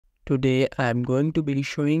Today I am going to be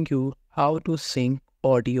showing you how to sync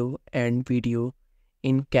audio and video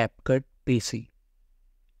in Capcut PC.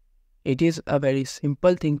 It is a very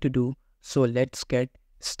simple thing to do, so let's get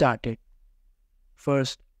started.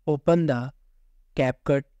 First, open the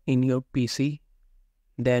Capcut in your PC,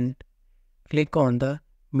 then click on the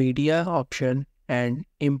media option and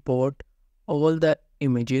import all the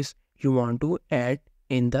images you want to add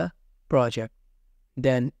in the project.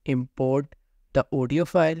 Then import the audio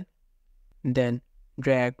file. Then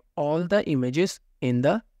drag all the images in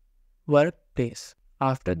the workplace.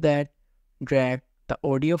 After that, drag the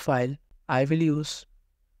audio file. I will use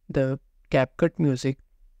the Capcut music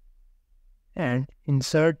and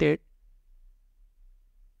insert it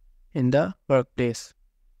in the workplace.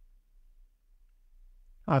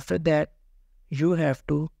 After that, you have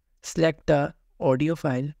to select the audio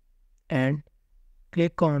file and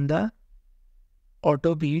click on the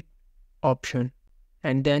auto beat option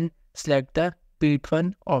and then select the beat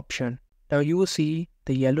 1 option. Now you see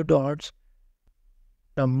the yellow dots.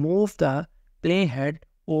 Now move the playhead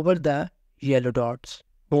over the yellow dots.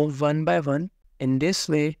 Move one by one. In this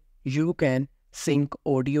way, you can sync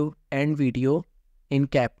audio and video in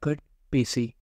Capcut PC.